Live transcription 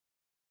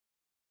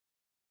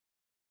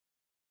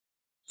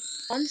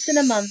Once in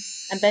a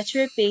month, and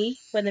better it be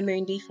when the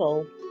moon do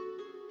fall.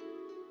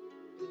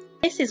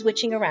 This is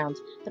Witching Around,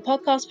 the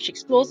podcast which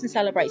explores and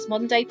celebrates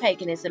modern day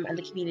paganism and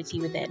the community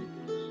within.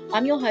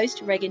 I'm your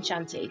host, Regan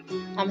Shanty.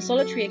 I'm a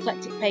solitary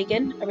eclectic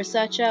pagan, a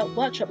researcher,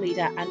 workshop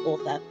leader, and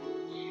author.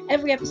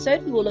 Every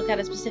episode, we will look at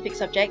a specific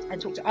subject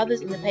and talk to others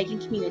in the pagan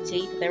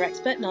community for their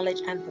expert knowledge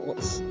and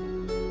thoughts.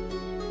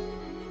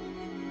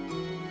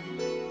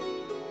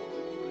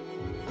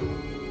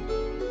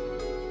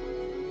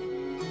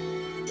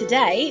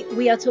 Today,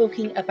 we are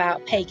talking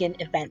about pagan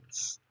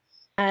events.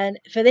 And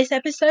for this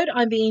episode,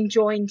 I'm being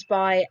joined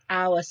by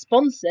our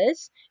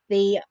sponsors,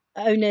 the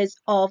owners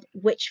of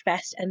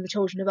Witchfest and the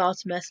Children of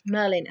Artemis,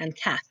 Merlyn and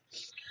Cath.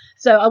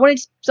 So I wanted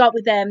to start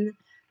with them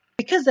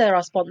because they're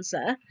our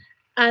sponsor.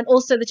 And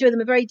also the two of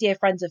them are very dear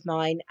friends of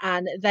mine,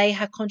 and they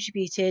have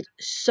contributed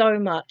so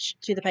much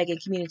to the pagan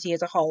community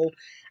as a whole.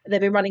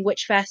 They've been running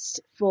Witchfest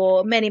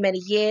for many, many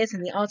years,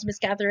 and the Artemis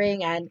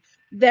Gathering and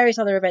various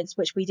other events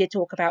which we did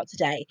talk about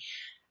today.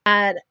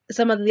 And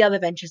some of the other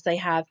ventures they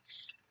have.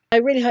 I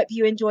really hope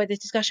you enjoyed this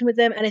discussion with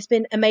them, and it's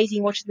been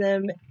amazing watching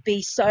them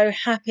be so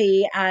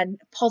happy and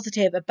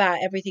positive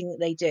about everything that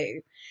they do.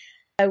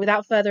 So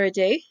without further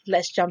ado,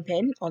 let's jump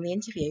in on the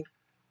interview.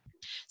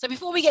 So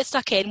before we get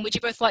stuck in, would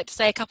you both like to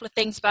say a couple of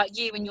things about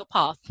you and your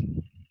path?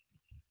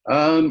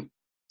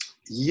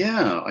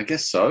 Yeah, I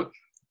guess so.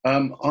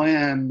 I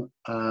am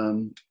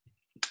an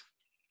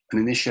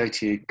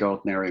initiated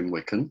Gardnerian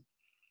Wiccan.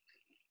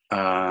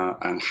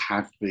 And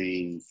have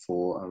been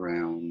for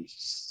around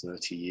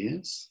 30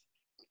 years.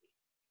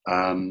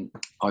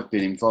 I've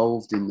been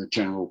involved in the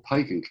general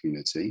pagan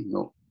community,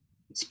 not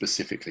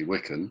specifically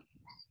Wiccan,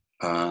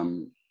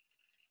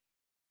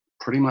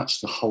 pretty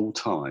much the whole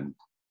time,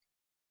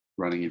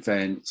 running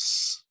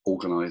events,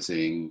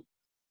 organising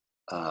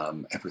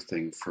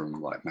everything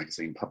from like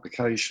magazine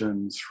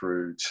publications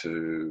through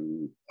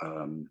to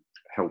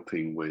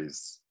helping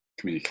with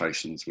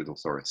communications with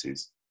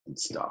authorities and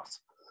stuff.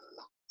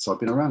 So I've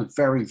been around a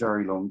very,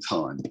 very long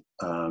time.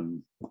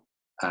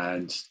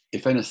 And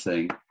if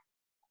anything,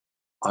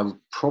 I would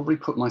probably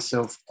put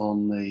myself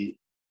on the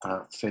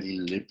fairly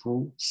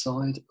liberal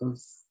side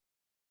of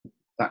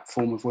that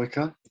form of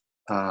Wicca,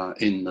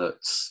 in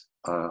that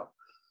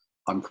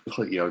I'm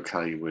completely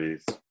okay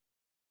with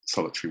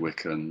solitary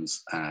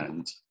Wiccans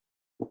and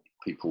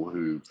people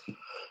who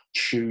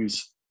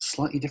choose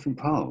slightly different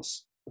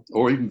paths,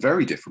 or even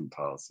very different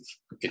paths.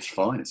 It's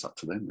fine, it's up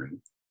to them, really.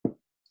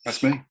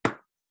 That's me.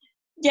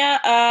 Yeah,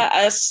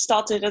 I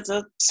started as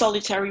a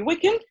solitary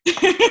Wiccan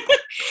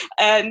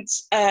and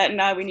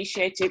now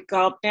initiated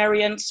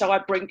Gardnerian, so I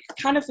bring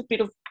kind of a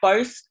bit of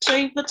both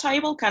to the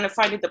table, kind of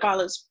finding the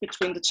balance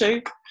between the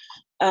two.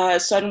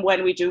 So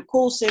when we do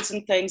courses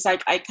and things,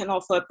 I can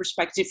offer a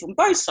perspective from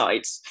both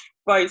sides,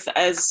 both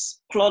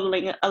as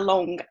plodding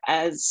along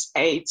as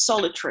a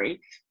solitary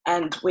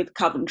and with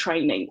coven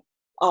training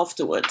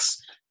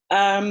afterwards.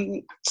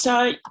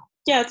 So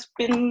yeah, it's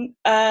been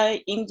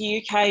in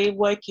the UK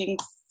working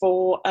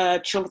for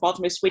Children of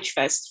Artemis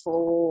Witchfest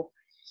for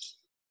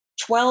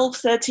 12,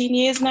 13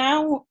 years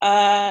now.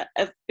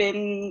 I've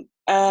been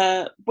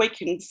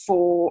Wiccan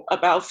for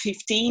about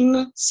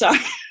 15, so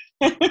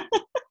yeah,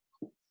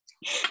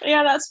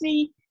 that's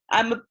me.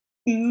 I'm a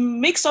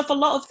mix of a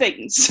lot of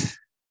things.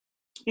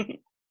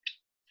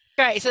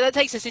 Great, so that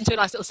takes us into a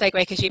nice little segue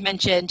because you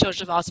mentioned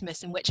Children of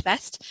Artemis and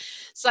Witchfest.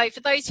 So for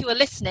those who are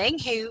listening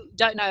who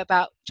don't know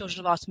about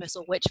Children of Artemis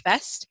or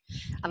Witchfest,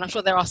 and I'm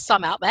sure there are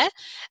some out there,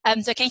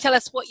 so can you tell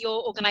us what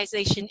your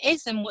organisation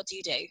is and what do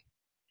you do?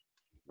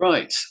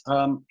 Right,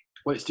 well,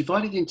 it's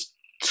divided into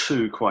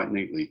two quite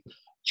neatly.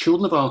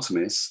 Children of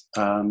Artemis,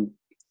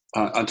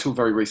 until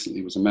very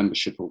recently, was a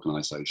membership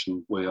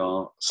organisation. We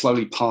are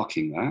slowly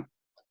parking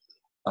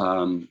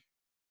that.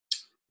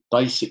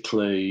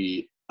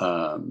 Basically,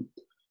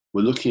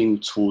 we're looking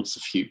towards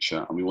the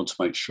future and we want to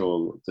make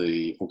sure that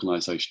the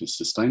organisation is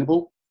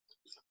sustainable.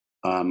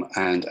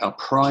 And our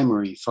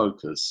primary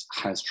focus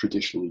has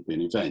traditionally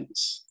been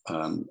events.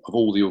 Of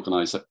all the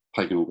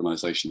pagan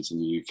organisations in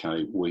the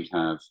UK, we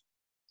have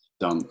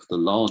done the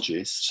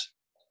largest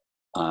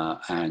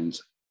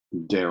and,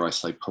 dare I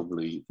say,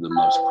 probably the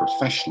most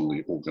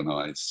professionally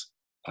organised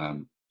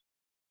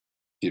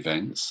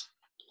events.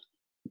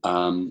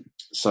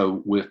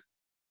 So we're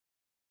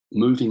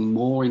moving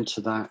more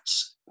into that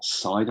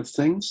side of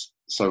things.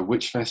 So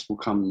Witchfest will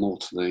come more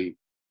to the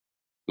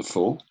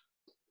fore.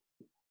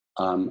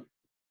 And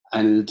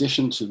in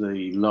addition to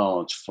the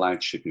large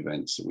flagship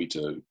events that we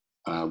do,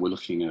 we're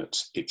looking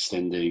at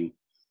extending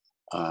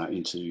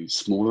into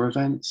smaller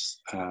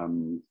events,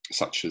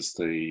 such as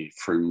the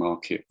Frome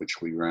Market,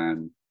 which we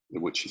ran,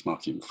 the Witches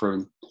Market in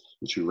Frome,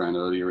 which we ran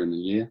earlier in the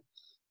year.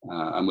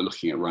 And we're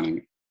looking at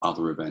running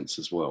other events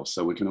as well.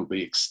 So we're going to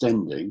be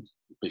extending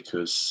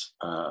because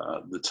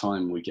the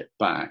time we get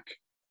back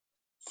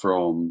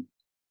from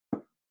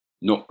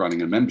not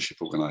running a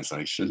membership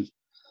organisation,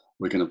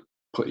 we're going to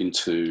put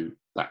into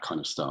that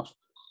kind of stuff.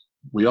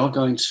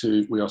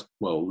 Literally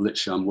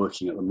I'm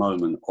working at the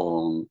moment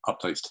on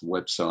updates to the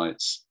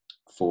websites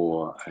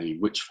for a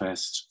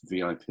Witchfest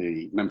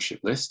VIP membership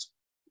list,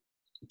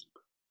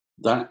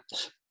 that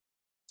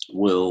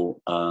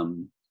will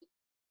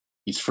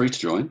it's free to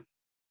join,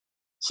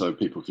 so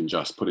people can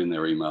just put in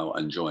their email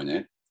and join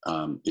it.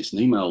 It's an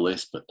email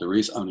list, but there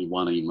is only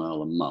one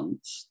email a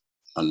month,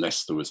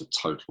 unless there was a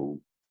total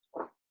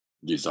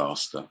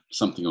disaster,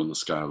 something on the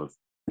scale of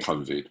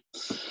COVID.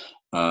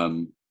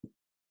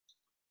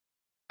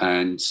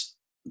 And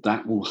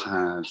that will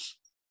have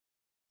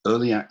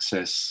early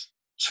access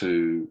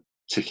to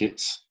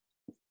tickets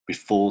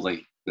before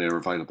they're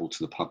available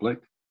to the public.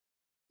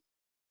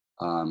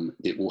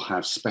 It will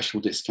have special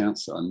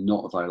discounts that are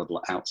not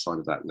available outside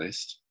of that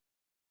list.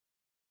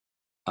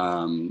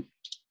 And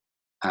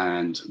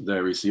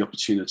there is the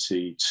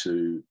opportunity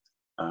to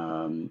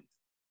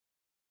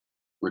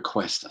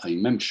request a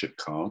membership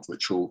card,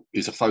 which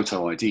is a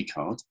photo ID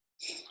card.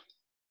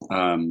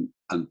 And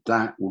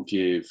that will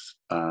give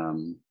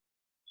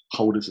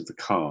holders of the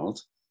card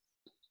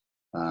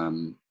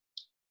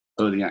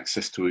early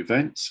access to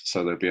events.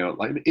 So they'll be able,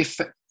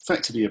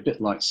 effectively a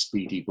bit like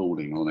speedy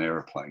boarding on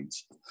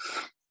aeroplanes.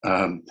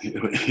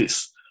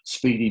 It's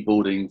speedy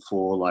boarding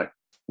for like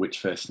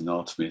Witchfest and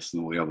Artemis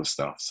and all the other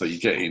stuff. So you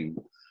get in,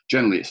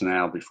 generally it's an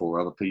hour before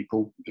other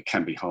people. It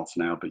can be half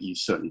an hour, but you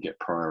certainly get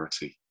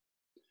priority.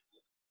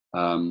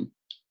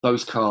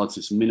 Those cards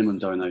is a minimum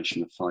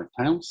donation of £5,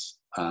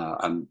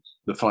 and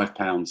the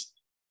 £5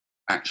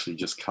 actually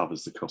just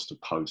covers the cost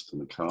of post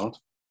and the card,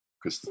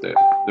 because they're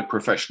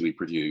professionally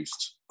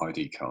produced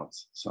ID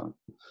cards, so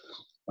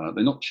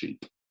they're not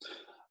cheap.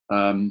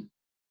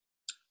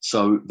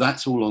 So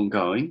that's all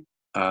ongoing.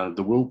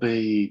 There will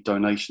be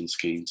donation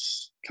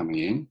schemes coming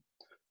in.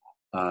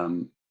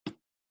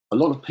 A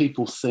lot of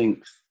people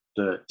think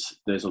that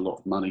there's a lot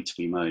of money to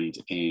be made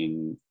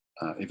in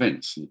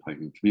events in the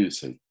pagan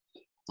community.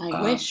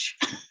 I wish.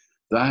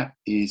 That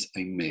is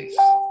a myth.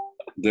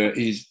 There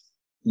is,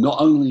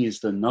 not only is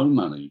there no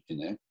money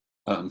in it,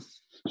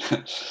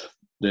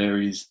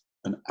 there is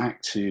an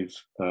active,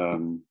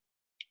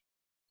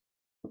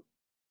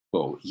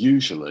 well,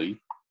 usually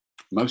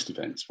most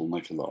events will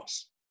make a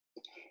loss.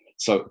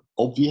 So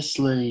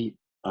obviously,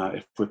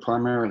 if we're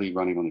primarily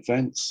running on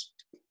events,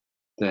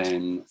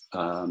 then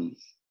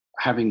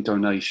having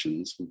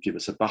donations will give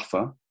us a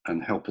buffer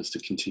and help us to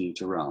continue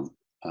to run.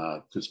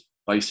 Because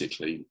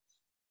basically,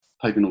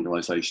 pagan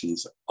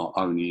organisations are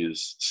only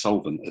as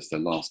solvent as their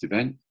last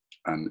event.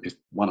 And if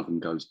one of them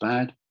goes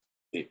bad,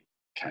 it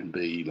can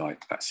be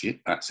like, that's it,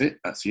 that's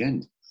the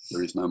end.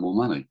 There is no more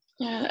money.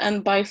 Yeah,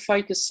 and by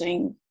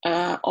focusing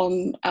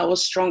on our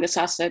strongest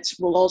assets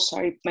will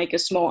also make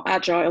us more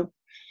agile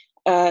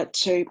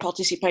to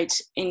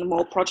participate in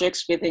more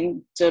projects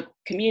within the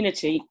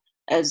community,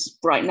 as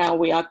right now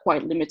we are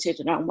quite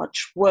limited in how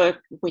much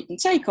work we can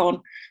take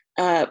on.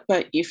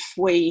 But if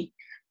we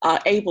are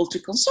able to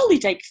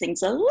consolidate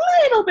things a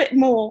little bit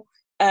more,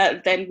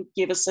 then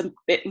give us a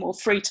bit more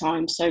free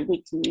time so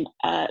we can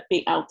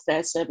be out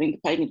there serving the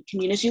pagan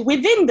community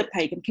within the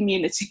pagan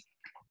community.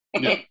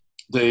 Yeah.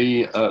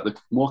 The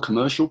more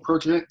commercial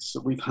projects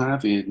that we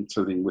have,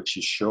 including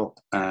Witch's Shop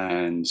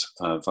and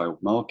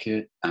Veiled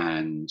Market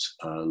and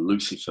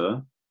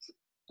Lucifer,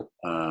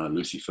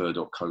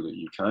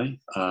 lucifer.co.uk,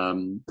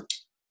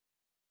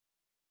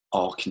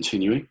 are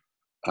continuing.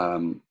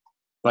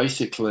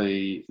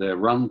 Basically, they're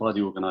run by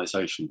the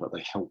organisation, but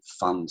they help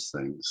fund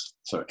things.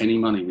 So any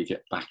money we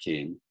get back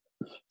in,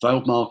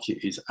 Veiled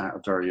Market is at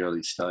a very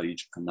early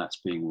stage, and that's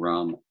being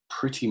run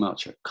pretty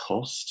much at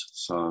cost.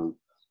 So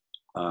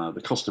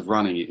the cost of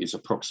running it is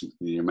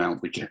approximately the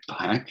amount we get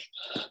back.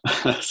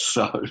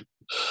 So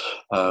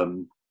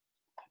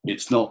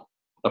it's not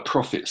a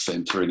profit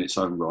centre in its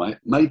own right.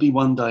 Maybe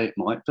one day it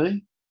might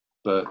be,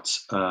 but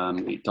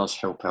it does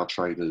help our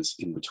traders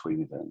in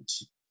between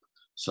events.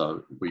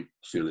 So we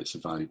feel it's a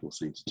valuable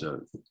thing to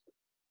do.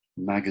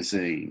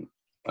 Magazine.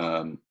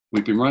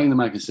 We've been running the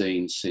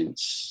magazine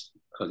since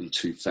early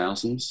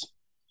 2000s.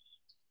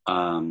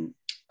 And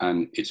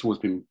it's always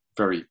been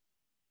very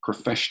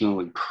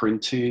professionally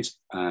printed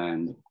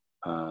and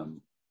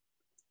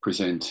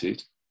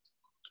presented.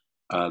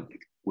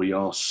 We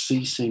are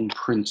ceasing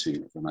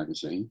printing of the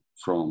magazine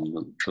from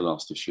the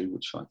last issue,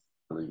 which I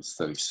believe is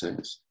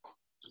 36.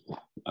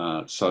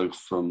 So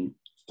from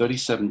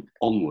 37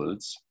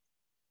 onwards,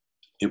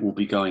 it will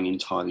be going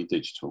entirely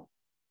digital.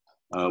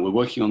 We're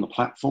working on the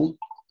platform.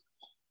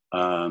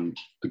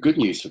 The good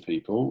news for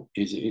people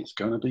is it's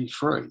going to be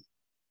free.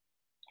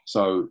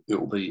 So it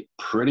will be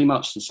pretty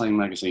much the same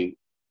magazine,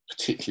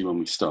 particularly when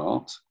we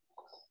start,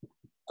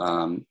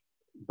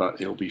 but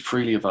it will be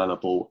freely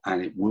available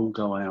and it will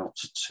go out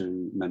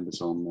to members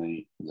on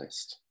the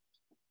list.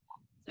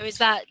 So is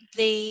that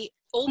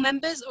all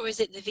members, or is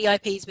it the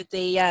VIPs with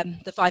the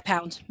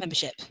 £5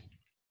 membership?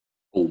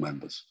 All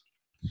members.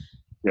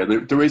 Yeah,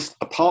 there is,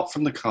 apart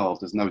from the card,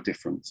 there's no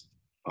difference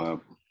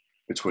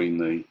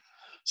between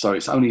so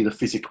it's only the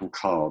physical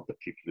card that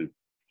people who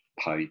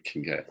pay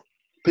can get.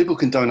 People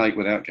can donate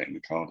without getting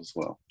the card as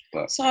well.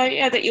 But. So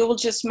yeah, that you will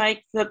just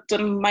make the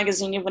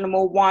magazine even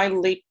more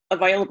widely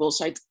available.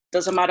 So it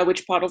doesn't matter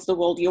which part of the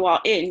world you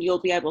are in,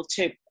 you'll be able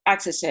to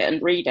access it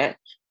and read it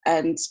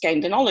and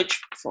gain the knowledge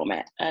from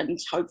it, and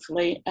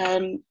hopefully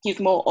give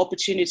more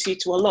opportunity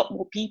to a lot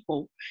more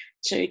people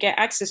to get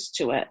access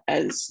to it,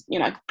 as you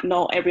know,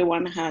 not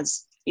everyone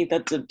has either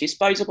the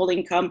disposable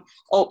income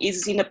or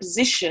is in a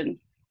position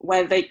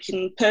where they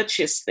can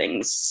purchase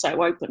things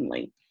so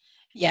openly.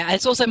 Yeah, and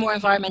it's also more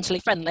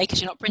environmentally friendly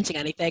because you're not printing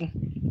anything.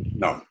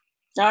 No.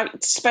 No,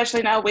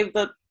 especially now with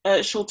the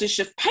shortage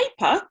of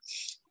paper.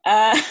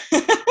 Yeah,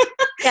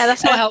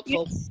 that's not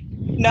helpful.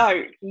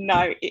 No,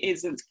 it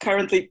isn't.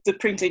 Currently, the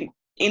printing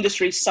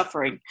industry is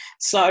suffering.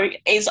 So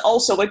it's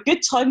also a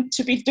good time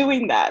to be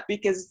doing that,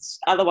 because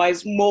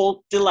otherwise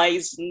more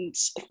delays and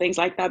things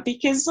like that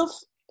because of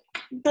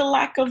the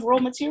lack of raw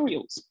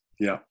materials.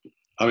 Yeah.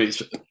 I mean,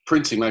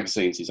 printing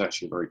magazines is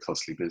actually a very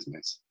costly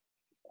business.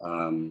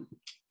 And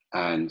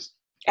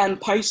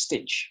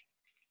postage.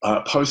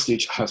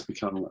 Postage has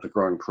become a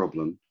growing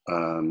problem.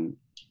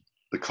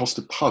 The cost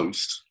of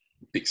post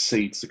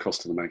exceeds the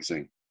cost of the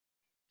magazine.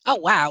 Oh,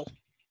 wow.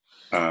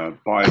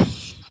 By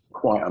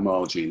quite a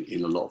margin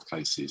in a lot of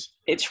cases.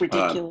 It's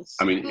ridiculous.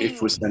 I mean,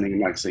 if we're sending a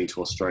magazine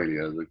to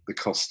Australia, the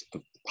cost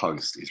of the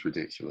post is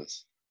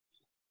ridiculous.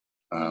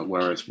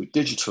 Whereas with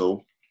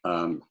digital,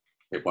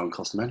 it won't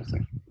cost them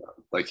anything.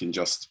 They can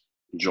just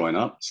join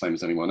up, same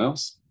as anyone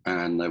else,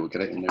 and they will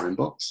get it in their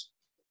inbox.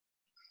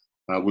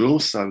 We're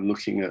also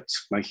looking at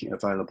making it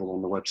available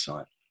on the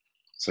website.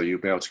 So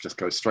you'll be able to just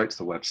go straight to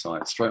the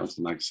website, straight onto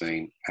the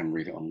magazine, and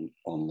read it on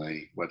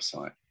the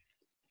website.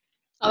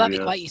 Oh, that'd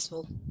be quite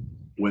useful.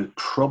 We're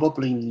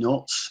probably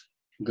not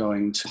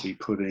going to be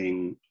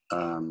putting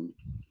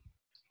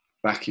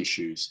back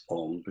issues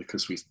on,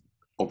 because we've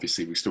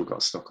still got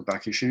a stock of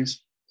back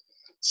issues.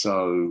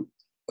 So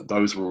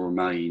those will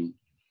remain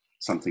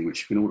something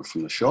which you can order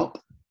from the shop.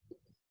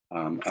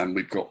 And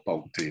we've got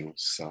bulk deals.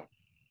 So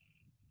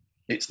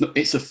it's an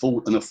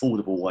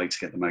affordable way to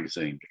get the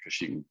magazine,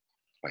 because you can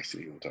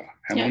basically order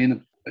how many in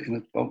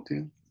a bulk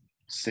deal?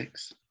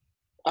 6.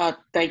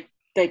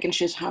 They can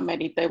choose how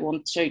many they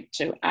want to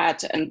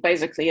add, and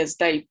basically as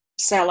they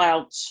sell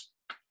out,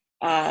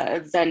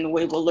 then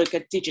we will look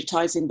at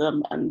digitizing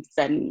them and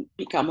then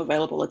become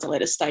available at a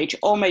later stage,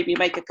 or maybe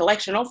make a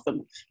collection of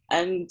them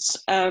and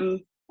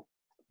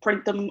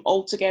print them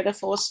all together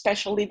for a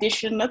special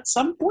edition at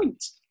some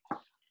point.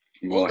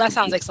 Well, that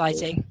sounds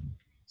exciting.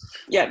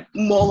 Yeah,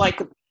 more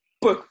like a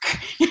book,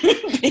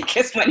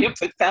 because when you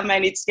put that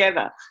many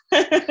together.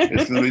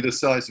 It's going to be the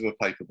size of a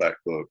paperback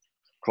book,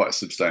 quite a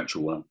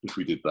substantial one if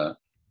we did that.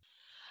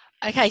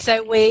 Okay,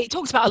 so we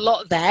talked about a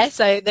lot there.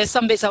 So there's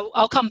some bits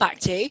I'll come back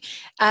to,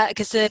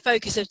 because the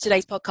focus of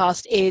today's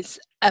podcast is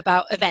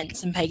about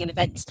events and pagan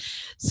events.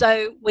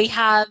 So we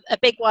have a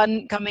big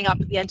one coming up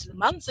at the end of the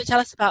month. So tell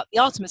us about the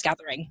Artemis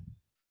Gathering.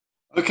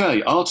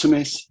 Okay,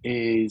 Artemis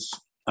is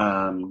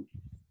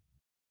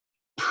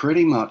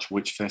pretty much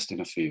Witchfest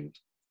in a field.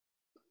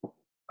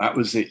 That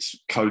was its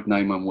code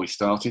name when we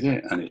started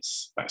it, and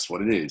that's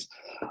what it is.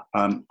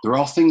 There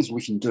are things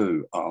we can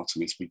do at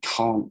Artemis we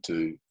can't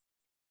do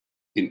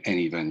in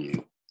any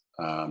venue.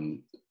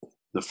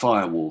 The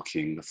fire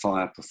walking, the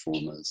fire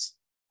performers,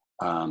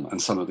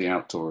 and some of the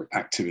outdoor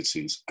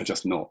activities are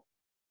just not,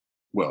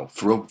 well,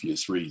 for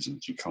obvious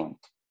reasons. You can't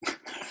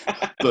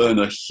burn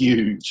a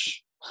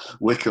huge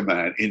wicker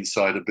man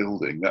inside a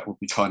building. That would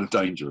be kind of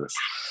dangerous.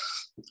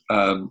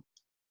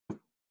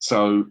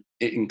 So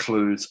it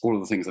includes all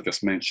of the things I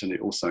just mentioned.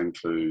 It also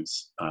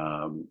includes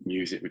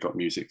music. We've got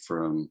music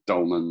from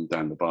Dolman,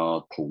 Dan the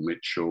Bard, Paul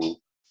Mitchell,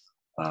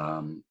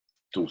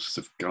 Daughters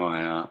of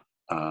Gaia,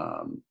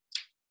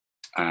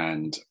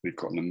 and we've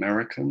got an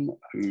American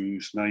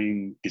whose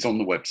name is on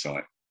the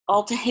website.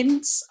 Arthur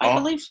Hines, I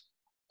believe.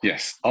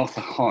 Yes, Arthur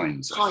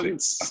Hines. I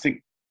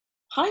think.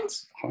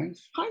 Hines?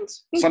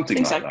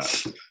 Something like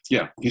that.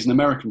 Yeah, he's an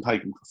American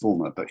pagan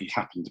performer, but he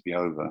happened to be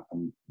over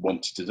and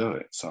wanted to do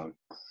it. So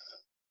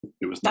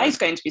it was that is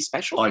going to be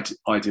special.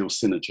 Ideal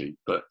synergy.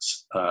 But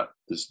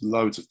there's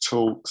loads of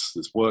talks,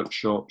 there's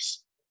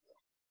workshops.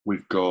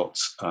 We've got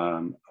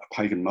a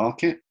pagan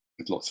market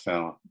with lots of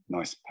our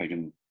nice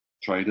pagan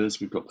traders.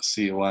 We've got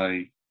the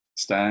COA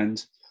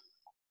stand.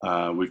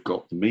 We've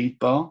got the Mead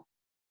Bar,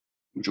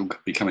 which will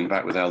be coming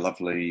back with our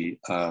lovely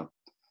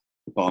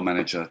bar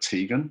manager,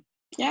 Tegan.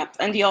 Yep,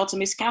 and the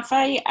Artemis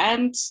Cafe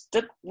and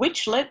the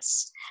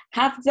Witchlets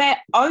have their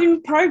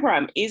own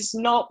program. Is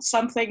not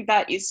something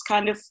that is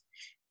kind of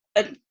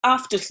an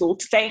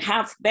afterthought. They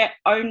have their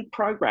own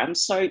program,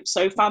 so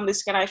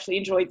families can actually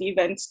enjoy the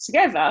event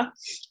together,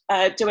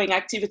 doing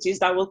activities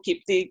that will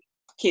keep the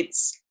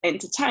kids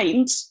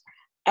entertained,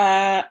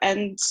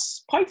 and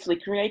hopefully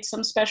create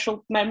some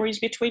special memories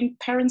between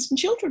parents and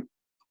children.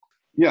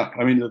 Yeah,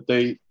 I mean,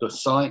 the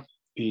site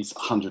is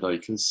 100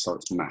 acres, so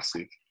it's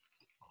massive.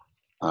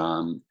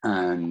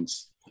 And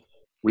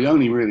we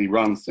only really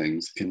run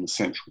things in the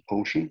central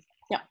portion.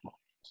 Yeah.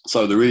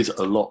 So there is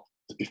a lot,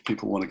 if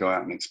people want to go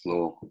out and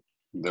explore,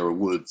 there are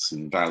woods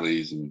and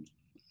valleys and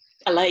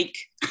a lake.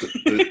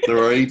 There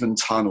are even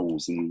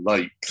tunnels and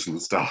lakes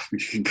and stuff you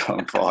can go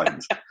and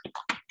find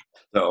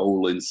that are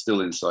all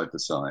still inside the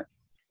site.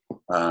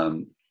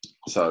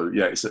 So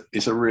yeah,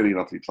 it's a really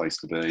lovely place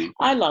to be.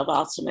 I love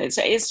Artemis.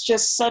 It's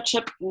just such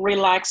a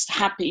relaxed,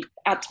 happy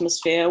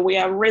atmosphere. We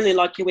are really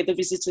lucky with the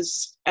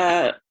visitors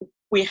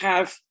we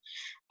have.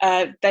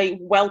 They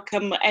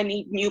welcome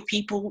any new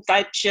people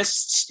that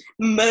just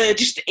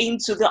merged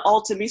into the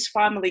Artemis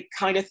family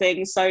kind of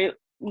thing. So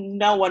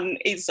no one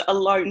is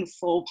alone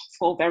for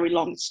very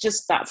long. It's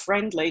just that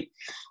friendly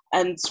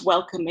and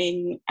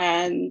welcoming.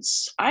 And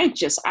I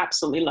just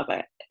absolutely love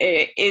it.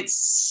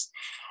 It's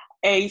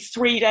a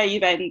 3-day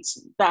event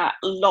that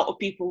a lot of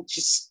people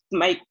just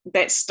make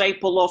that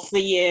staple of the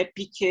year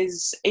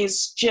because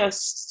it's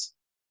just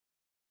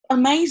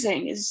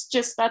amazing. It's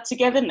just that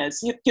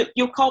togetherness.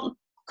 You can't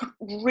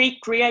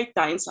recreate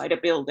that inside a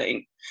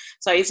building.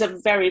 So it's a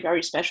very,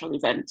 very special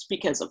event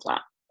because of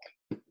that.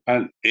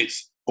 And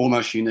it's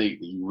almost unique.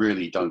 You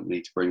really don't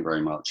need to bring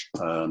very much.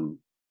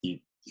 You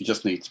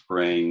just need to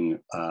bring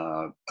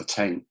a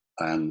tent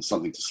and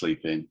something to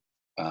sleep in.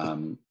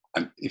 And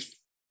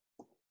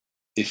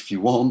if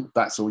you want,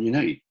 that's all you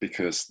need,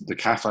 because the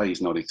cafe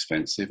is not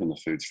expensive and the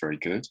food's very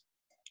good.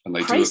 And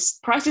they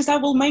prices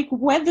that will make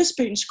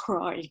Wetherspoons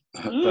cry.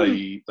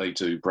 They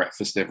do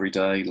breakfast every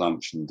day,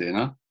 lunch and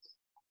dinner.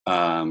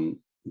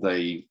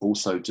 They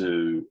also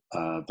do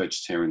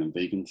vegetarian and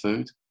vegan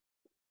food.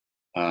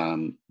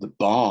 The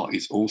bar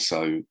is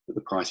also,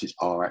 the prices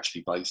are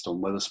actually based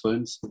on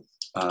Wetherspoons.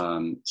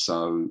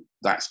 So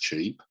that's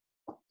cheap.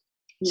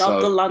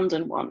 Not the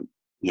London one.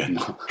 Yeah,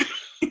 no.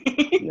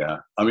 Yeah,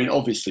 I mean,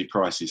 obviously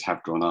prices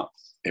have gone up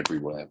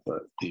everywhere,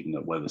 but even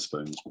at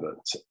Wetherspoons. But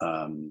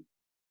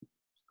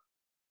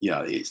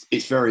yeah,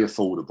 it's very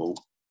affordable.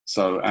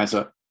 So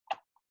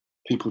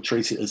people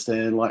treat it as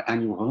their like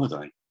annual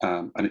holiday,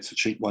 and it's a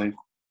cheap way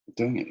of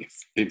doing it.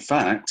 In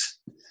fact,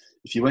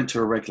 if you went to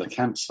a regular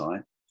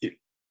campsite, it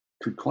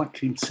could quite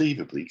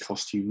conceivably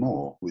cost you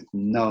more with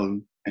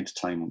no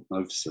entertainment,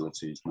 no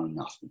facilities, no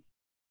nothing.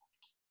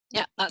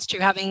 Yeah, that's true.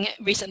 Having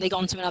recently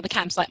gone to another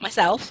campsite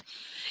myself,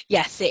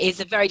 yes, it is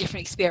a very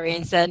different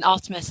experience. And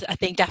Artemis, I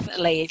think,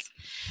 definitely is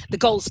the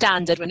gold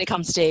standard when it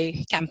comes to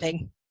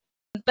camping.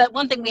 But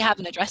one thing we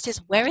haven't addressed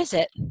is, where is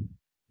it?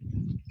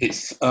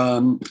 It's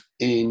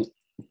in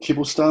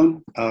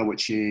Kibblestone,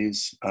 which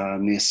is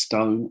near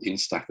Stone in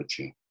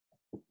Staffordshire.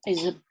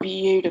 It's a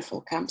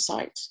beautiful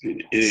campsite.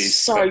 It is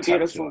so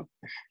beautiful.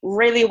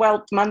 Really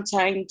well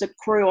maintained. The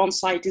crew on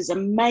site is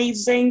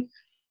amazing.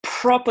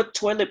 Proper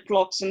toilet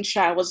blocks and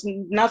showers.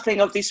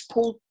 Nothing of these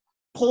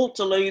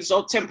portaloos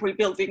or temporary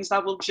buildings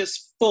that will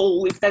just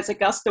fall if there's a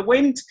gust of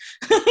wind.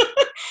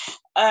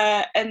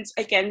 And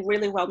again,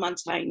 really well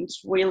maintained,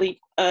 really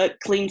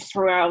clean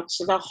throughout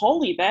the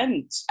whole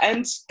event.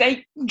 And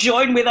they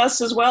join with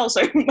us as well,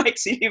 so it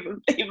makes it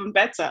even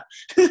better.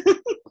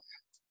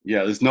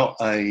 Yeah, there's not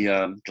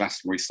a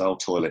Glastonbury style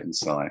toilet in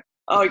sight.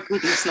 Oh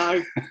goodness,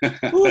 no.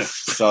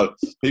 So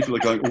people are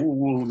going,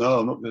 oh no,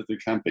 I'm not going to do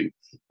camping.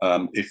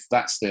 If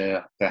that's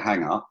their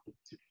hang up,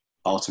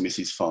 Artemis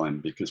is fine,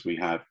 because we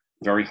have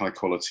very high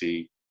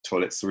quality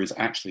toilets. There is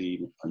actually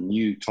a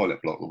new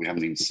toilet block that we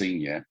haven't even seen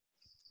yet.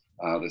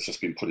 That's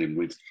just been put in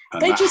with,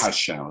 and has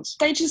showers.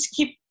 They just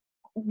keep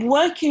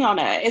working on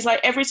it. It's like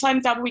every time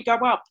that we go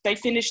up, they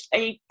finished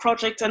a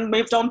project and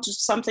moved on to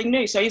something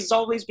new. So it's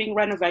always being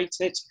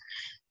renovated.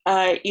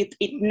 It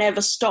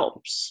never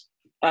stops.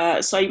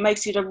 So it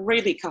makes it a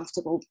really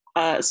comfortable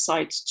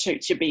site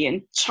to be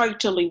in.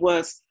 Totally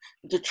worth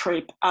the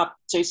trip up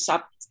to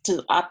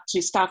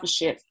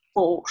Staffordshire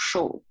for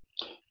sure.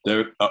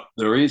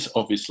 There is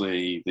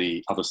obviously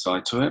the other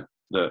side to it,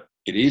 that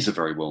it is a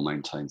very well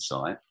maintained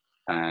site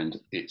and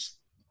it's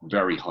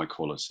very high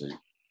quality.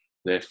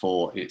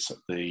 Therefore, it's at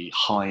the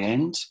high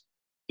end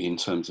in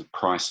terms of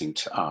pricing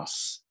to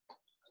us.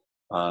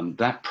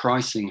 That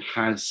pricing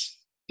has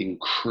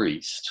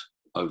increased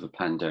over the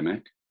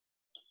pandemic.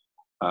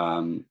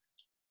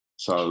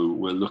 So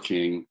we're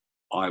looking,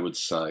 I would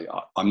say,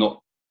 I'm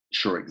not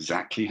sure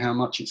exactly how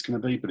much it's going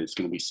to be, but it's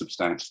going to be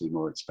substantially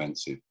more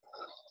expensive.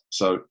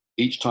 So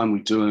each time we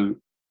do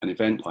an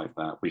event like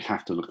that, we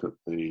have to look at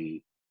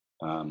the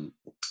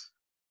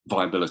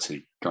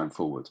viability going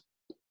forward.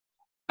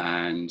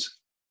 And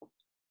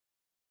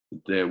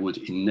there would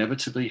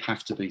inevitably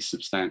have to be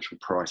substantial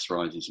price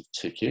rises of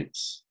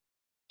tickets,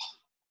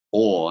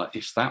 or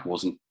if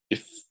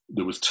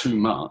there was too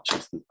much,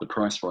 if the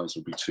price rise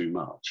would be too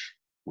much,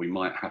 we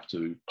might have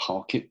to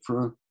park it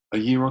for a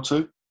year or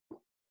two.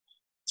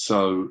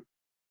 So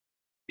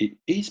it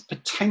is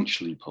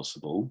potentially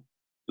possible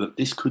that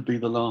this could be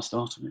the last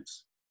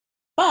Artemis.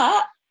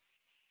 But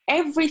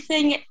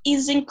everything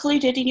is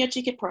included in your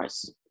ticket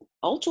price.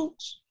 All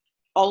talks,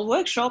 all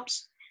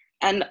workshops,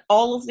 and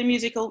all of the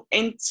musical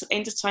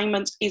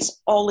entertainment is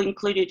all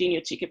included in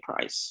your ticket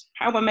price.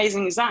 How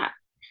amazing is that?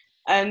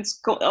 And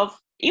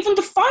even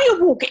the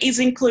firewalk is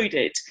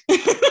included.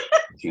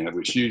 Yeah,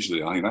 which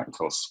usually, I think that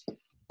costs.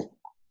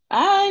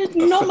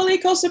 Normally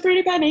costs a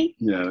pretty penny.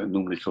 Yeah, it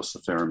normally costs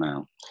a fair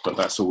amount, but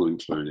that's all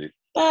included.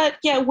 But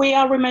yeah, we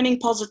are remaining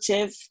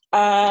positive,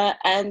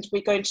 and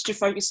we're going to be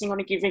focusing on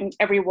giving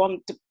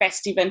everyone the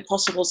best event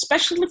possible,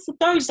 especially for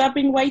those that have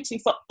been waiting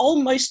for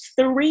almost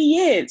 3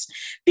 years.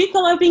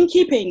 People have been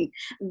keeping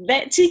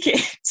their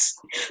tickets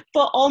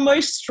for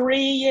almost 3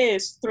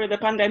 years through the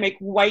pandemic,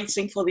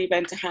 waiting for the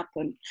event to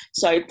happen.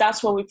 So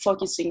that's what we're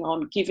focusing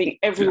on, giving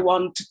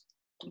everyone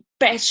the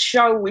best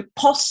show we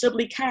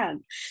possibly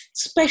can,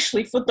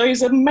 especially for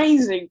those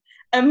amazing,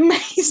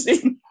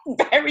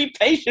 very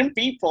patient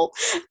people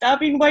that have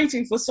been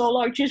waiting for so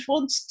long, just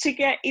wants to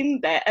get in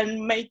there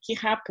and make it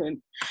happen,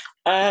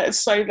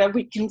 so that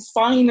we can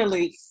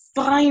finally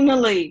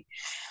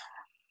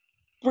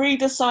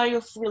breathe a sigh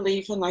of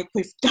relief and like,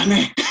 we've done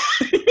it.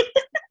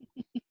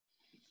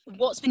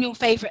 What's been your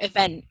favourite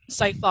event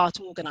so far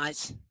to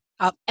organise?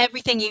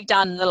 Everything you've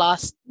done in the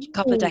last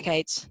couple of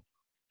decades.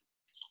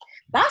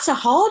 That's a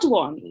hard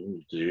one. Oh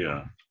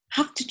dear.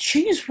 Have to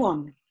choose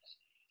one.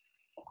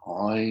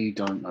 I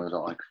don't know that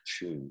I could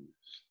choose.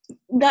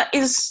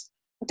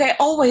 They're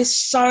always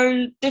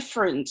so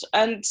different,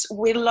 and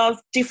we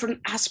love different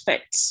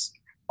aspects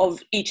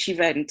of each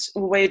event.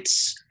 With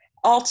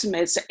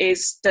Artemis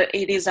is that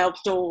it is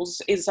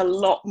outdoors, is a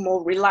lot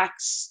more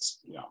relaxed,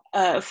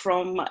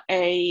 from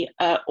a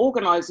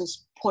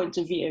organizer's point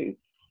of view.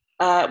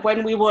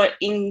 When we were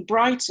in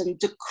Brighton,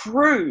 the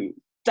crew,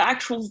 the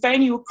actual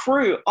venue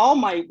crew, oh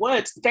my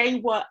words, they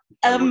were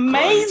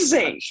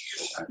amazing.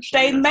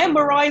 They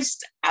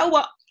memorized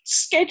our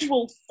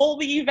schedule for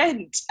the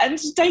event, and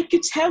they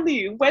could tell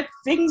you where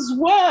things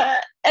were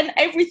and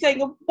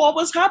everything of what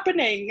was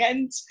happening,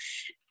 and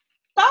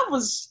that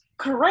was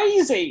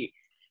crazy.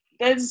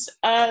 There's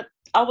our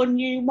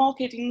new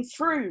marketing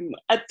room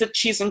at the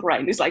Cheese and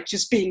Grain. It's like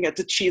just being at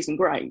the Cheese and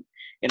Grain,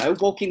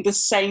 walking the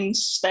same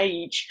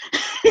stage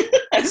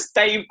as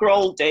Dave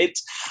Grohl did.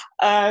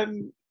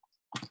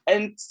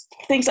 And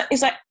things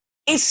like,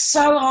 it's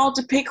so hard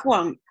to pick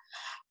one,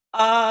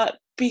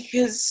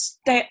 because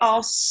they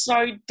are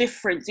so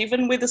different.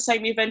 Even with the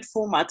same event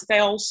format,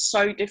 they're all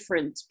so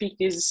different,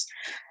 because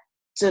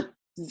the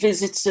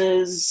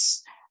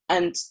visitors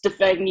and the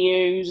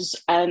venues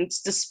and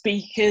the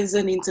speakers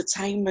and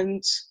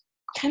entertainment.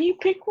 Can you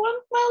pick one,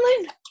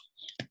 Merlyn?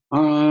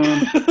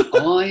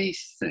 I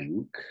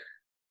think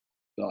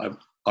that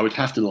I would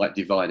have to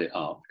divide it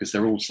up, because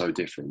they're all so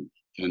different.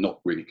 You're not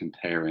really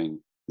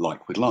comparing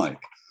like with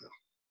like.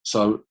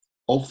 So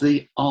of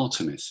the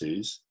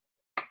Artemises,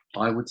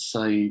 I would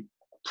say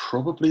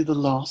probably the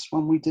last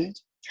one we did.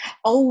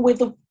 Oh, with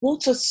the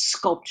water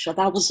sculpture,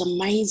 that was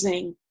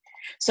amazing.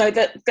 So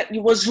that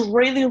it was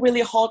really,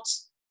 really hot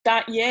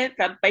that year,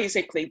 that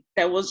basically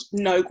there was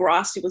no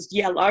grass, it was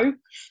yellow.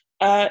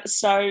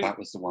 So that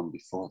was the one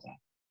before that.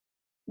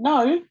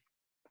 No,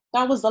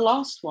 that was the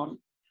last one.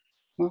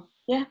 Huh?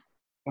 Yeah.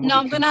 No,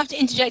 I'm going to have to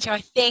interject here.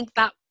 I think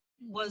that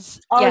was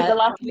the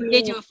last we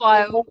did do a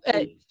fire.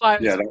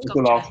 Yeah, that was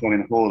the last one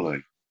in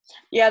Hawley.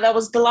 Yeah, that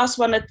was the last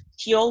one at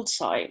the old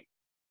site,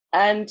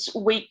 and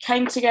we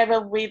came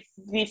together with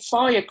the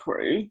fire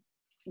crew.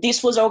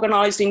 This was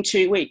organised in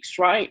 2 weeks,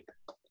 right?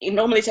 It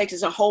normally takes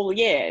us a whole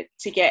year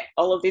to get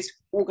all of this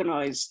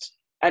organised,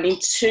 and in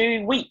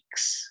 2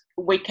 weeks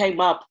we came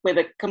up with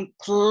a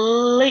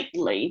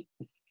completely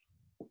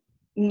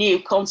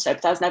new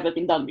concept that's never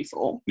been done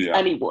before,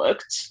 and it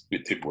worked.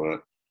 It did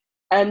work.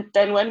 And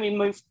then when we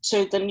moved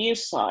to the new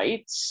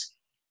site,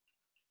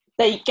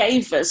 they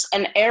gave us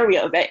an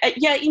area of it.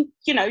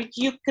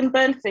 You can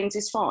burn things,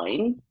 it's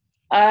fine.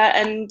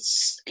 And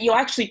you're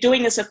actually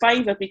doing us a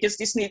favour, because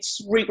this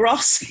needs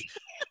regrassing.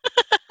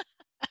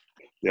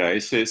 Yeah,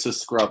 it's a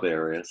scrub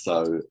area.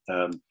 So,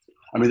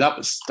 that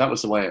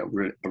was the way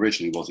it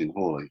originally was in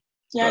Hawley.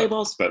 Yeah, it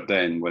was. But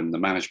then when the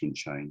management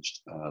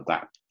changed,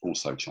 that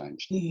also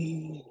changed.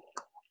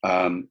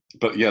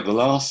 But yeah, the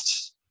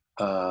last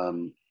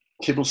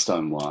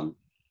Kibblestone one,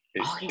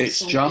 it's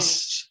so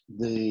just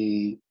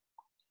good.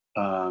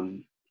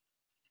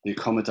 The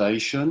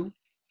accommodation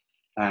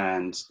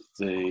and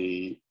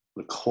the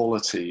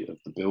quality of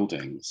the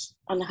buildings,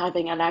 and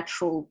having an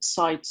actual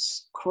site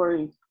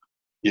crew.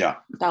 Yeah,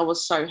 that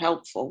was so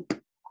helpful.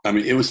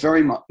 It was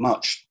very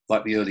much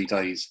like the early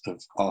days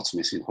of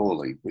Artemis in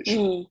Hawley, which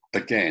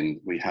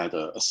again we had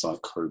a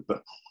site crew,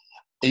 but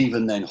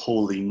even then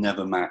Hawley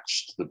never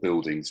matched the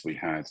buildings we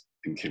had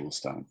in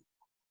Kibblestone.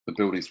 The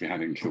buildings we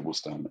had in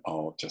Kibblestone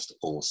are just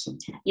awesome.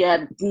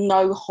 Yeah,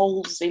 no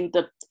holes in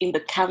the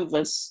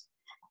canvas,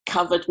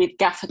 covered with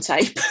gaffer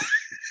tape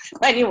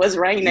when it was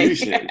raining.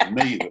 Usually it was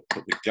me that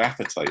put the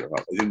gaffer tape up.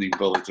 I didn't even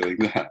bother doing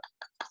that.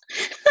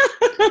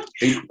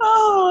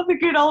 The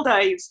good old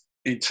days.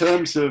 In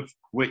terms of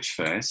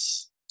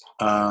Witchfest,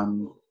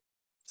 the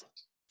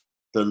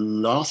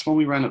last one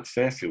we ran at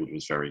Fairfield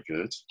was very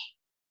good.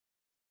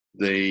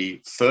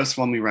 The first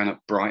one we ran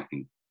at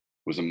Brighton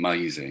was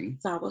amazing.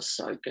 That was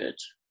so good.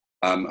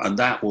 And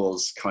that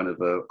was kind of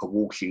a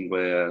walking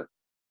where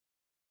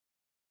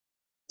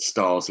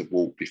stars have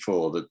walked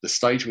before. The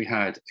stage we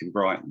had in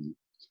Brighton,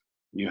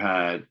 you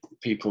had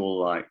people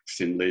like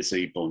Thin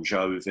Lizzy, Bon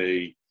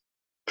Jovi,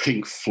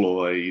 Pink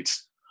Floyd,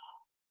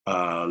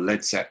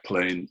 Led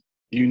Zeppelin,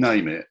 you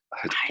name it,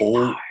 had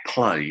all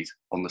played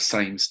on the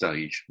same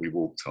stage we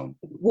walked on.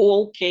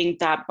 Walking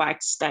that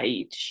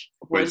backstage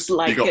was you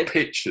like got a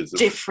pictures of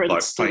different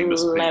like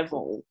famous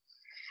level.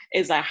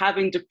 Is like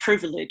having the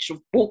privilege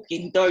of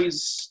walking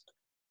those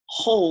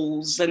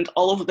halls and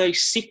all of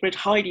those secret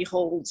hidey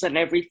holes and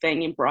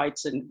everything in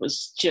Brighton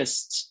was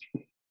just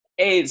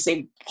is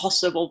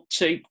impossible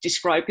to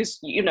describe, because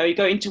you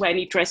go into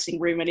any dressing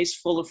room and it's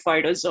full of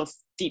photos of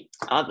the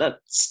other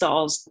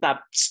stars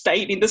that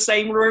stayed in the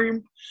same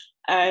room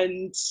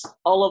and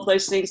all of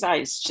those things.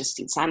 It's just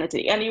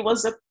insanity, and it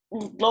was a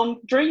long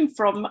dream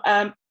from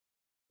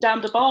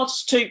down the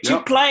bars to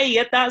play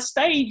at that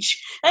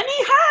stage, and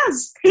he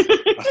has.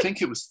 I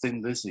think it was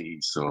Thin Lizzy he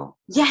saw.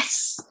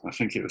 Yes, I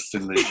think it was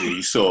Thin Lizzy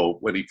he saw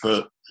when he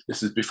first.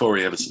 This is before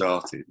he ever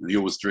started. He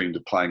always dreamed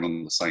of playing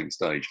on the same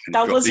stage. And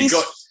that was his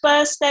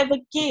first ever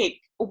gig.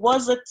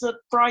 Was at the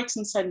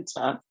Brighton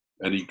Centre,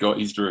 and he got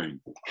his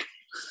dream.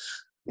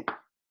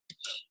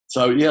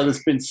 So yeah,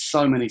 there's been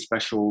so many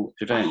special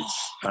events.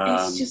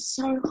 It's just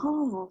so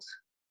hard.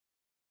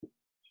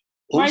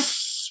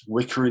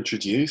 Wicker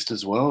introduced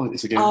as well.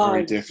 It's again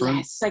very different.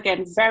 Yes,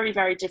 again very,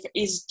 very different.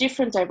 It's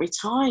different every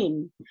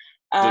time.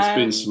 There's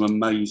been some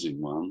amazing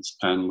ones,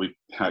 and we've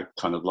had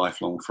kind of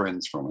lifelong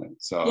friends from it.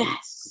 So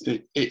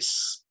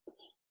yes.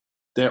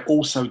 They're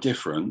all so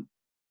different,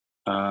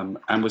 and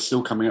we're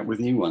still coming up with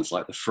new ones.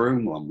 Like the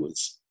Froome one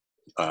was,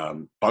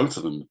 both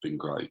of them have been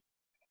great.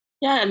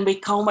 Yeah, and we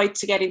can't wait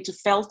to get into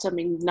Feltham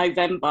in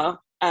November.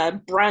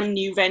 Brand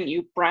new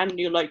venue, brand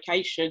new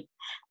location.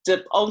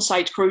 The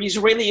on-site crew is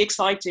really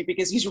excited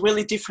because it's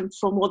really different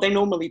from what they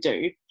normally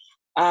do.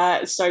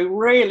 So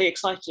really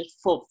excited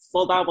for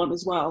that one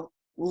as well.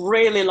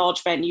 Really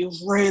large venue,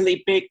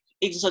 really big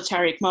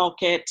exoteric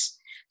market,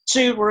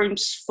 2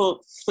 rooms for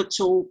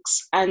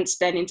talks, and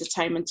then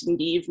entertainment in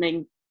the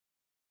evening.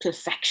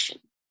 Perfection.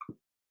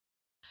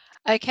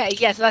 Okay,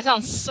 yeah, so that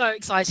sounds so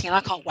exciting and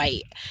I can't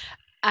wait.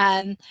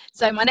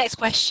 So my next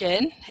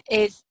question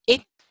is,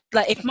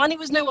 if money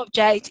was no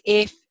object,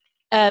 if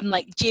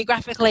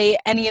geographically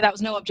any of that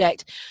was no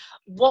object,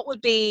 what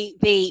would be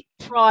the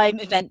prime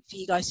event for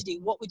you guys to do?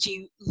 What would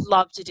you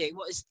love to do?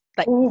 What is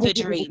the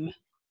dream?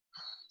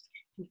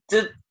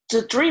 The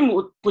dream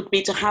would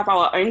be to have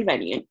our own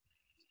venue,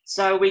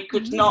 so we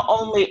could not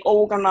only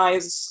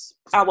organise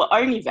our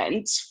own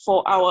events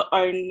for our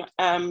own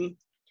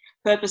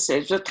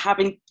purposes, but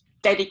having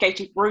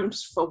dedicated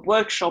rooms for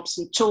workshops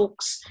and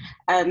talks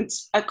and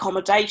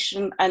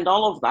accommodation and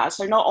all of that.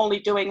 So not only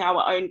doing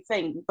our own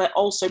thing, but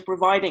also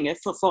providing it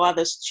for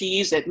others to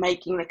use it,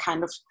 making a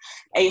kind of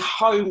a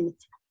home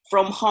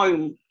from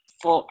home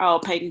for our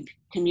pagan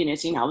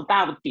community. Now,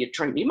 that would be a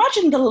dream.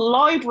 Imagine the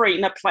library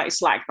in a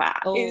place like that.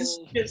 It's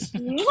just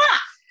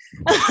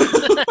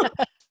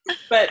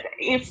But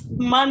if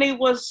money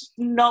was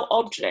no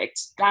object,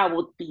 that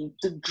would be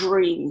the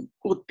dream,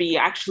 would be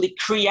actually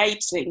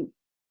creating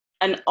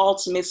an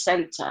Artemis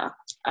Centre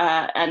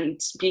and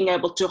being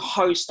able to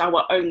host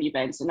our own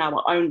events in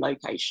our own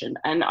location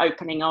and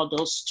opening our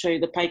doors to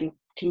the pagan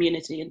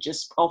community and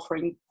just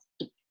offering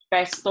the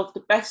best of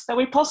the best that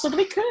we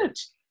possibly could.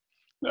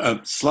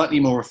 Slightly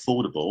more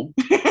affordable.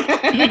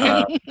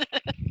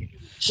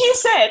 She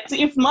said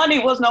if money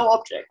was no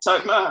object,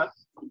 so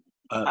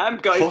I'm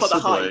going for the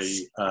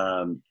heights.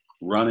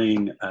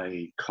 Running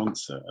a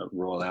concert at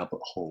Royal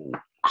Albert Hall.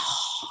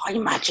 Oh,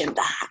 imagine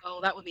that. Oh,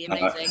 that would be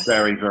amazing.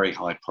 Very, very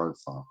high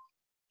profile.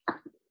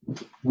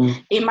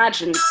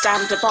 Imagine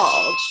Dan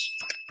DeBarge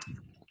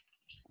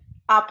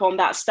up on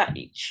that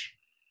stage.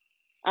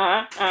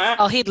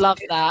 Oh, he'd love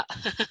that.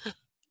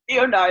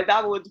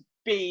 That would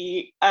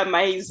be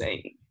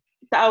amazing.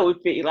 That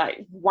would be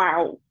like,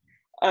 wow.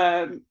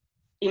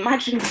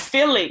 Imagine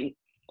filling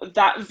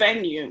that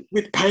venue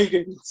with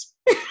pagans.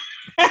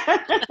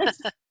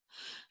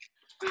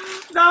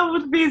 That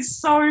would be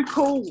so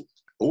cool.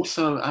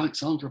 Also,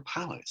 Alexandra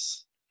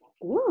Palace.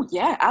 Oh,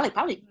 yeah, Ali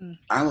Pali.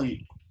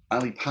 Ali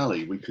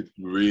Pali, we could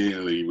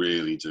really,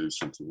 really do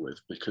something with,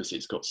 because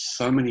it's got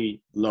so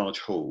many large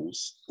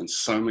halls and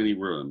so many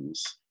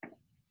rooms.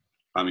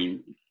 I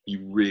mean,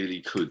 you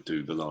really could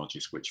do the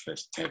largest witch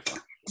fest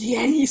ever. The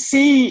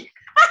NEC.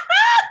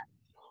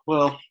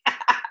 Well,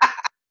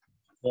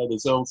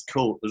 there's Old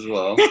Court as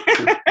well.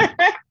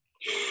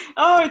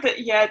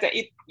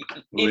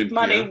 If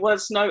money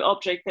was no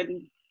object,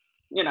 then,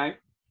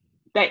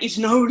 there is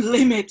no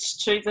limit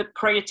to the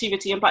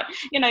creativity. But,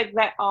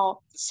 there are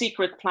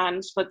secret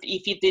plans, but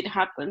if it did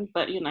happen,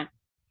 but,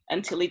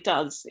 until it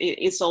does,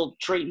 it's all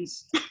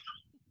dreams.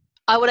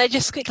 I would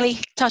just quickly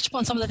touch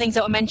upon some of the things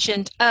that were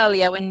mentioned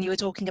earlier when you were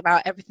talking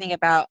about everything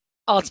about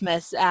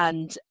Artemis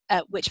and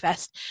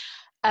Witchfest,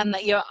 and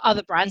that your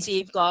other brands. So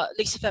you've got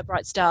Lucifer,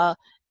 Bright Star,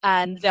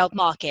 and Veiled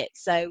Market.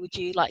 So would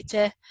you like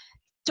to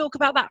talk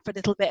about that for a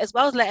little bit as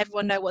well, to let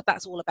everyone know what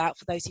that's all about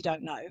for those who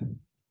don't know?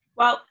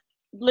 Well,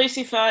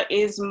 Lucifer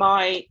is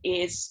my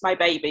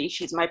baby.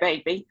 She's my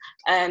baby,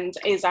 and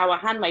is our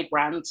handmade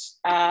brand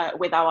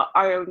with our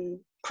own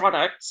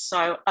products.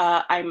 So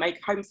I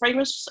make home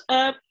framers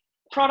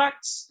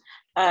products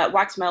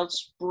wax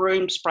melts,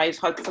 broom sprays,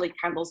 hopefully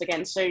candles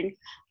again soon,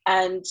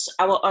 and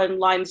our own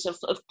lines of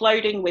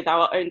clothing with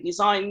our own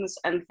designs,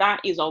 and that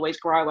is always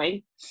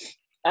growing.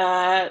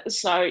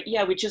 So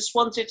yeah, we just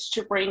wanted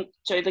to bring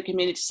to the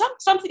community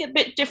something a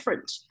bit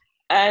different,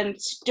 and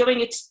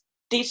doing it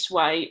this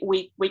way,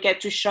 we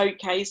get to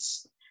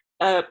showcase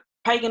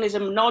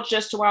paganism not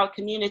just to our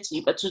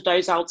community but to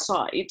those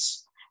outside,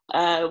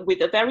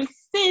 with a very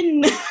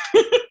thin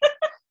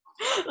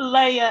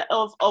layer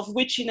of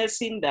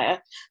witchiness in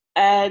there.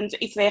 And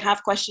if they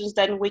have questions,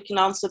 then we can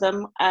answer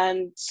them,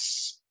 and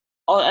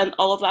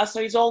all of that.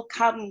 So it's all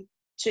come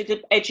to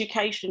the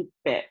education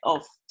bit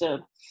of the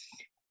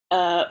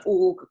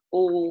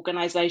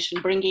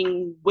organisation,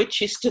 bringing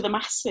witches to the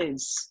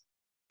masses.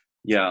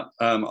 Yeah,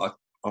 I'll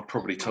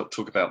probably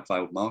talk about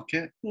Veiled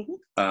Market.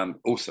 Mm-hmm.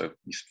 Also,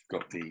 you've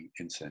got the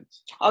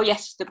incense. Oh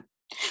yes,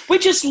 we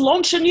just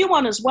launched a new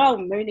one as well,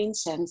 Moon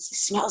Incense. It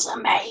smells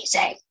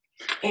amazing.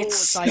 It's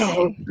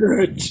so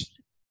good.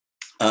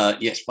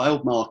 Yes,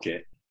 Veiled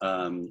Market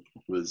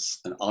was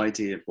an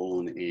idea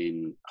born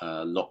in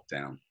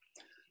lockdown.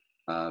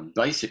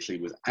 Basically,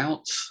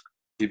 without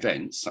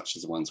events such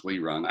as the ones we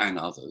run and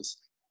others,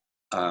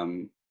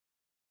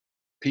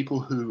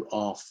 people who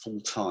are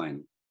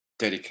full-time,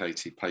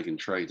 dedicated pagan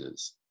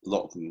traders, a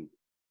lot of them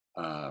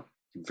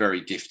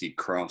very gifted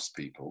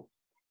craftspeople,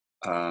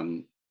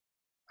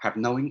 have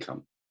no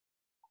income,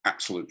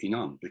 absolutely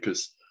none,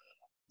 because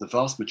the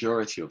vast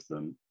majority of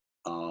them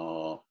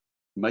are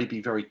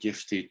maybe very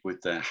gifted with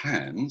their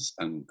hands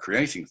and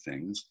creating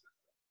things,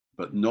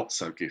 but not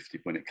so gifted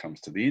when it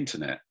comes to the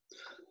internet.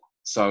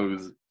 So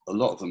a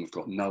lot of them have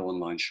got no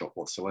online shop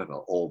whatsoever,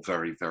 or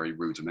very, very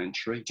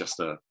rudimentary, just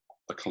a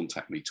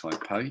contact me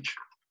type page.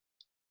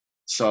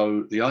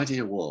 So the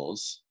idea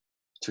was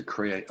to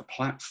create a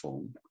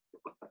platform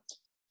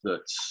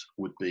that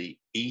would be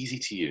easy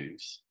to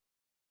use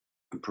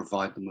and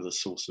provide them with a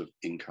source of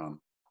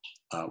income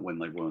when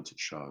they weren't at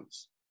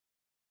shows.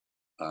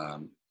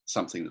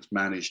 Something that's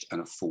managed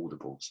and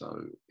affordable,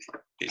 so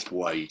it's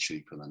way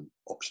cheaper than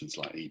options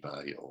like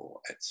eBay or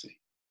Etsy,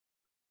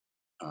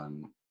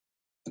 and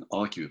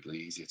arguably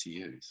easier to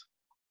use.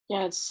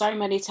 Yeah, there's so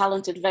many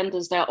talented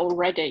vendors there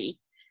already.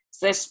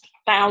 So there's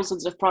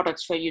thousands of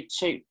products for you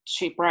to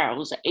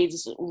browse.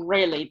 It's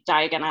really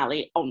diagon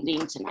alley on the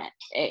internet.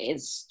 It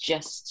is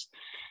just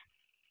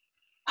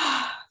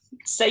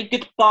say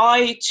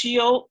goodbye to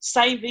your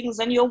savings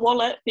and your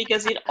wallet,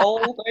 because it all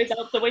goes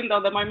out the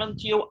window the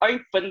moment you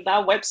open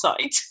that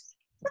website.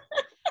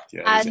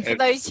 Yeah, and for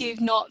those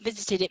who've not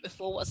visited it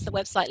before, what's the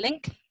website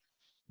link?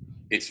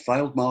 It's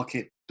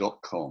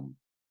veiledmarket.com.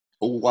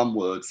 All one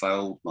word,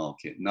 Veiled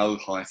Market. No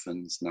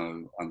hyphens,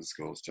 no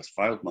underscores, just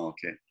Veiled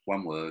Market,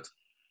 one word,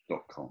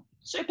 .com.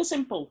 Super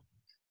simple.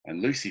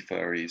 And Lucy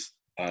Fur is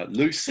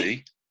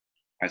Lucy,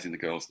 as in the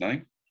girl's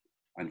name,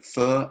 and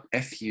Fur,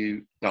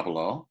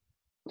 FURR.co.uk.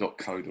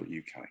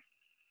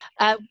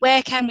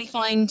 Where can we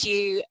find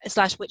you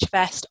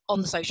 /Witchfest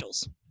on the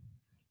socials?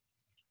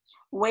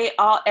 We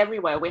are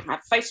everywhere. We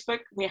have Facebook,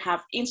 we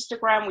have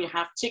Instagram, we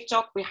have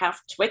TikTok, we have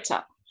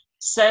Twitter.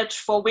 Search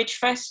for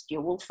Witchfest, you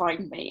will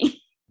find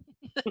me.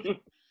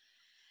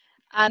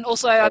 And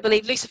also, I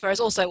believe Lucifer is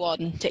also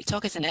on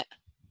TikTok, isn't it?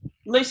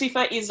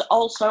 Lucifer is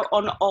also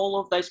on all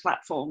of those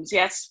platforms.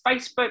 Yes,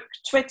 Facebook,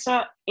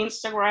 Twitter,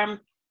 Instagram,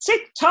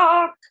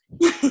 TikTok.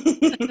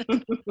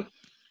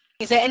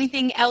 Is there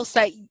anything else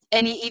that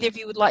either of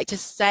you would like to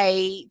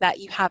say that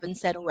you haven't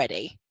said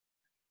already?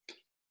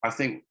 I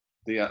think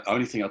the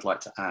only thing I'd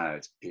like to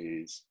add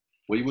is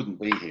we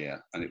wouldn't be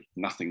here, and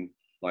nothing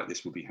like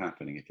this would be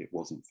happening if it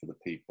wasn't for the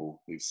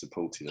people who've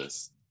supported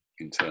us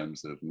in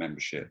terms of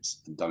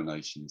memberships and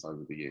donations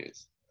over the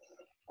years.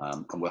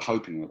 And we're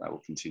hoping that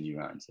will continue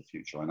out into the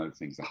future. I know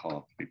things are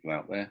hard for people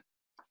out there,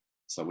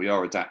 so we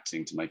are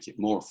adapting to make it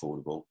more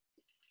affordable,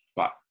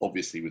 but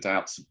obviously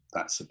without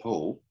that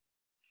support,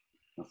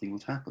 nothing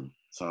would happen.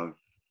 So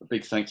a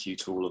big thank you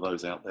to all of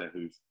those out there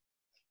who've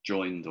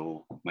joined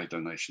or made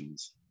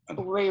donations in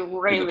the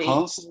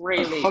past,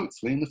 and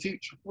hopefully in the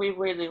future. We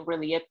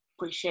really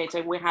appreciate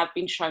it. We have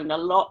been shown a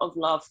lot of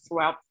love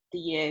throughout the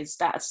years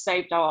that has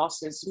saved our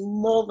asses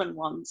more than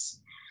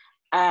once,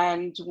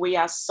 and we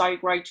are so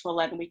grateful,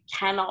 and we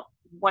cannot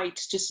wait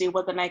to see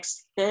what the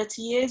next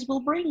 30 years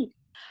will bring.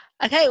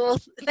 Okay, well,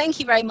 thank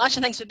you very much,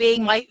 and thanks for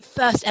being my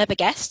first ever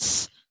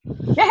guests.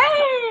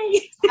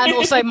 Yay! and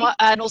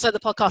also the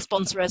podcast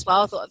sponsor as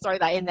well. I thought I'd throw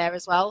that in there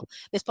as well.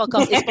 This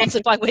podcast is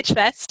sponsored by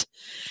Witchfest.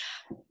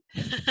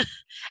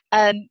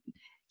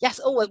 Yes,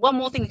 one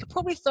more thing we could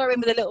probably throw in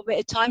with a little bit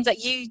of time, that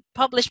you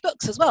publish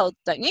books as well,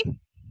 don't you?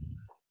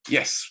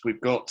 Yes,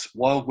 we've got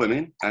Wild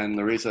Women, and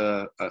there is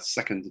a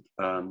second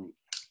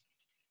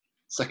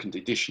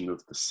edition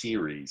of the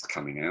series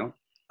coming out.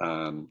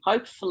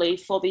 Hopefully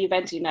for the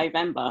event in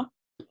November.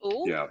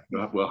 Ooh. Yeah,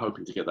 we're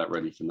hoping to get that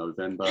ready for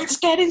November. It's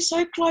getting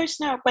so close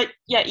now. But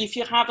yeah, if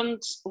you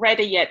haven't read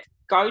it yet,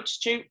 go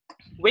to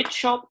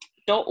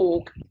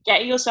witchshop.org,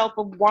 get yourself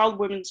a Wild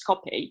Women's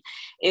copy.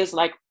 It's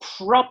like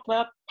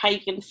proper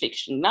pagan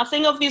fiction.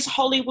 Nothing of these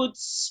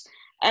Hollywoods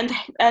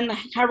and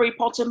Harry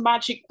Potter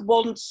magic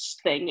wands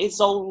thing is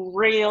all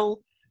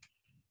real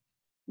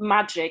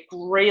magic,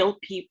 real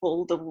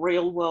people, the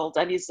real world,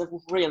 and it's a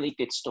really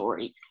good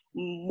story.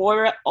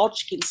 Moira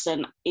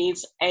Hodgkinson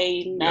is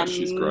an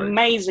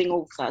amazing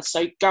author,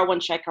 so go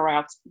and check her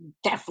out,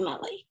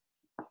 definitely.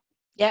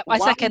 Yeah, I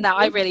second that.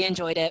 I really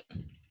enjoyed it.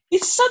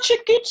 It's such a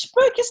good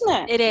book, isn't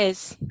it? It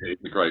is.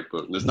 It's a great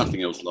book. There's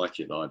nothing else like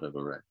it that I've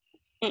ever read.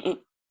 Mm-mm.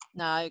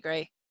 No, I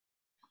agree.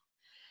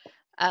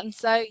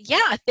 So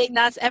yeah, I think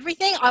that's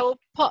everything. I will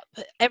pop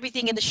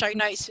everything in the show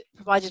notes,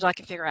 provided I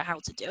can figure out how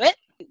to do it.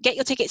 Get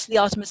your tickets to the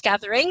Artemis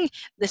Gathering.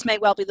 This may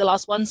well be the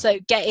last one, so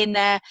get in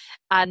there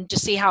and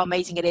just see how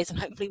amazing it is, and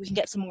hopefully we can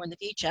get some more in the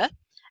future.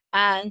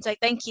 And so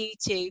thank you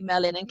to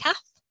Merlyn and Cath.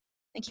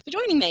 Thank you for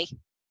joining me.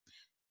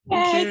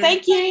 Yay,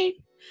 thank you.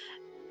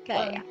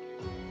 Okay. Bye.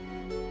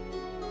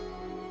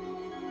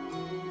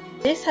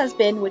 This has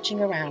been Witching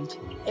Around.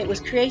 It was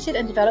created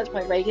and developed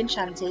by Reagan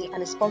Shanty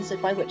and is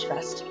sponsored by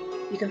Witchfest.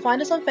 You can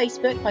find us on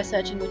Facebook by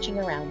searching Witching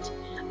Around.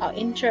 Our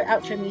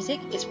intro-outro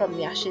music is from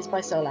The Ashes by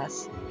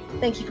Solas.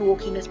 Thank you for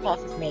walking this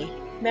path with me.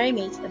 Merry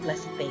meet and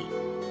blessed be.